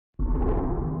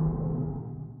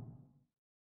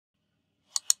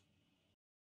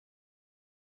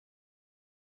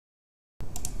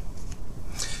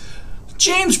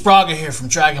James Braga here from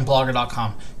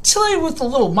DragonBlogger.com. Today with a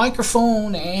little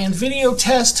microphone and video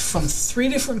test from 3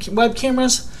 different web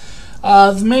cameras.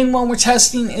 The main one we're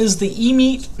testing is the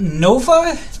eMeet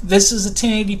Nova. This is a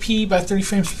 1080p by 30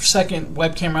 frames per second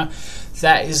web camera.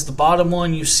 That is the bottom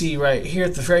one you see right here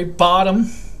at the very bottom.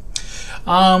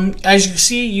 As you can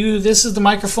see, this is the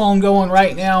microphone going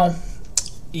right now.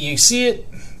 You see it,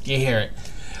 you hear it.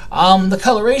 The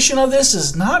coloration of this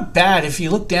is not bad. If you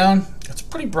look down, it's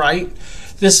pretty bright.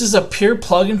 This is a pure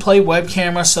plug-and-play web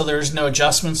camera, so there's no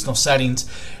adjustments, no settings,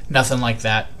 nothing like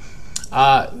that.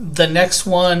 The next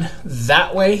one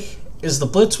that way is the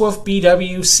BlitzWolf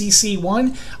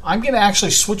BW-CC1. I'm going to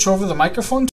actually switch over the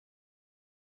microphone.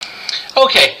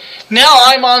 Okay, now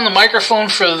I'm on the microphone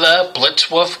for the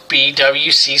BlitzWolf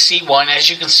BW-CC1. As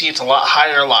you can see, it's a lot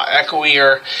higher, a lot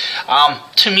echoier.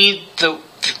 To me, the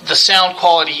sound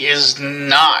quality is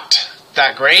not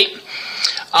that great.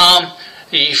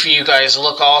 If you guys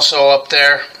look also up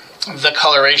there, the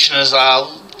coloration is a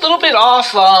little bit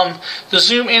off. The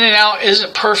zoom in and out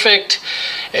isn't perfect.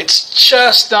 It's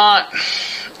just not,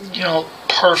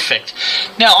 perfect.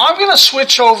 Now I'm going to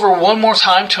switch over one more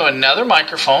time to another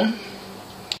microphone.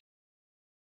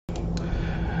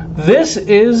 This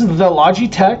is the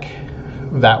Logitech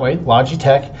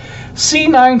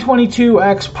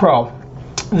C922x Pro.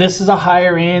 This is a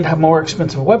higher end, more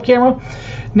expensive web camera.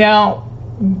 Now,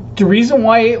 the reason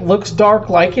why it looks dark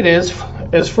like it is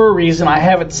for a reason. I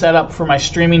have it set up for my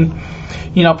streaming,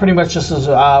 pretty much just as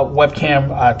a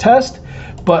webcam test.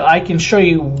 But I can show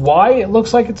you why it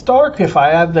looks like it's dark if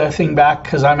I add the thing back,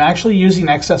 because I'm actually using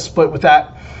excess split with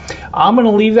that. I'm going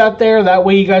to leave that there. That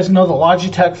way you guys know the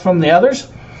Logitech from the others.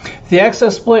 The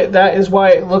excess split, that is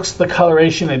why it looks the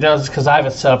coloration it does, because I have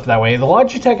it set up that way. The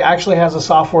Logitech actually has a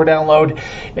software download.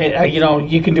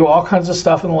 You can do all kinds of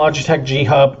stuff in the Logitech G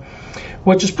Hub,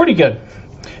 which is pretty good.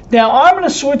 Now I'm going to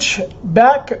switch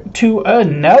back to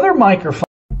another microphone.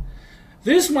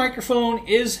 This microphone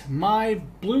is my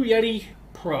Blue Yeti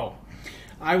Pro.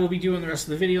 I will be doing the rest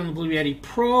of the video on the Blue Yeti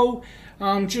Pro,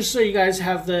 just so you guys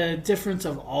have the difference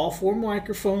of all 4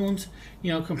 microphones,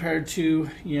 compared to,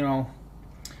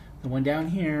 the one down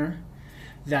here.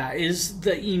 That is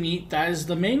the eMeet. That is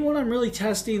the main one I'm really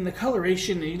testing. The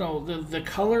coloration, the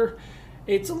color,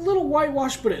 it's a little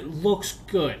whitewashed, but it looks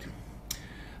good.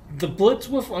 The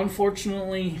BlitzWolf,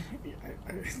 unfortunately,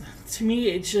 to me,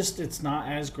 it's not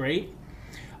as great.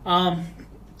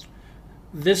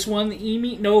 This one, the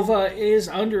eMeet Nova, is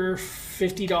under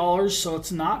 $50, so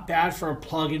it's not bad for a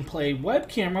plug-and-play web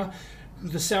camera.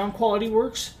 The sound quality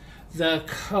works. The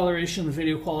coloration, the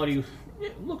video quality,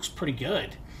 it looks pretty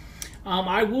good.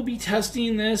 I will be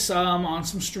testing this on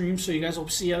some streams, so you guys will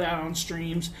see that on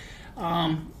streams.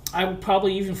 I will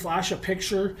probably even flash a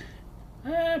picture,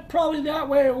 probably that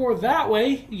way or that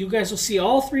way. You guys will see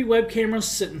all 3 web cameras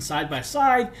sitting side by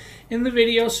side in the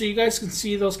video, so you guys can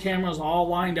see those cameras all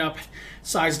lined up,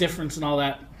 size difference and all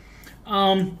that.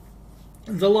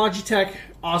 The Logitech,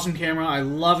 awesome camera. I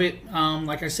love it.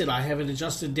 Like I said, I have it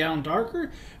adjusted down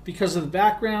darker because of the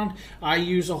background. I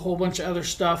use a whole bunch of other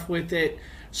stuff with it,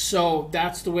 so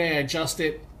that's the way I adjust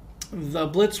it. The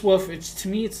BlitzWolf, to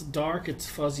me, it's dark, it's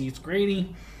fuzzy, it's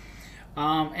grainy,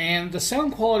 and the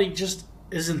sound quality just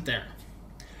isn't there.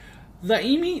 The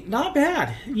eMeet, not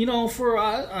bad. For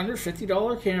under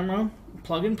 $50 camera,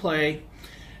 plug and play.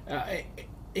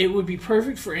 It would be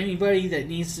perfect for anybody that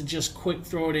needs to just quick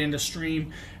throw it in to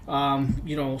stream,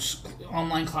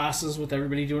 online classes with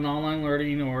everybody doing online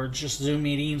learning, or just Zoom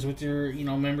meetings with your,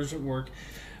 members at work.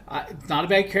 Not a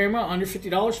bad camera, under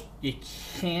 $50. You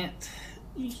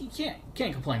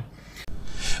can't complain.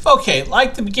 Okay,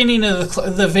 like the beginning of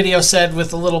the video said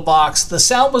with the little box, the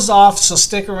sound was off, so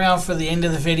stick around for the end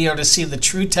of the video to see the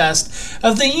true test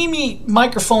of the eMeet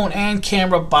microphone and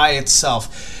camera by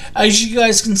itself. As you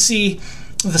guys can see,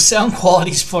 the sound quality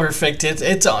is perfect.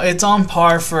 It's on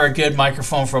par for a good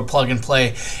microphone for a plug and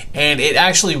play, and it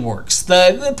actually works.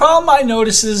 The problem I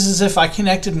notice is if I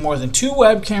connected more than 2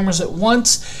 web cameras at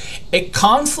once, it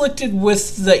conflicted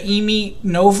with the eMeet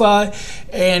Nova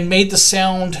and made the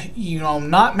sound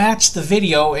not match the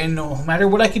video, and no matter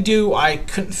what I could do, I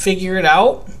couldn't figure it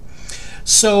out.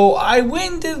 So I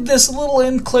went and did this little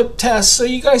in-clip test so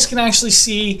you guys can actually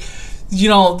see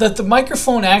that the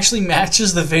microphone actually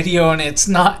matches the video and it's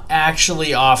not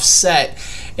actually offset.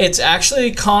 It's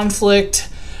actually a conflict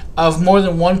of more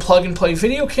than 1 plug-and-play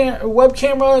video web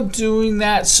camera doing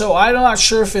that. So I'm not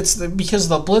sure if it's because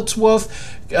the BlitzWolf,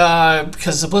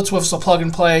 because the BlitzWolf's a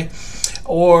plug-and-play,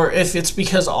 or if it's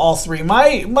because all 3.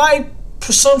 My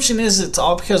presumption is it's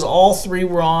all because all 3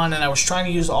 were on, and I was trying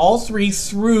to use all 3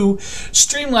 through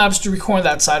Streamlabs to record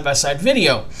that side-by-side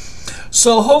video.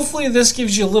 So hopefully this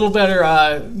gives you a little better,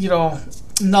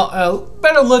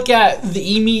 better look at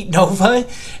the eMeet Nova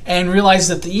and realize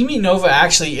that the eMeet Nova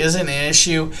actually isn't an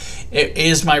issue. It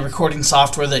is my recording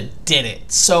software that did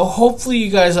it. So hopefully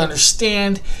you guys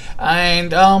understand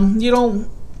and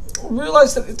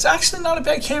realize that it's actually not a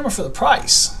bad camera for the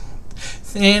price.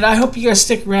 And I hope you guys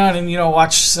stick around and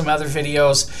watch some other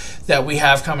videos that we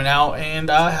have coming out, and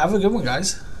have a good one,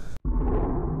 guys.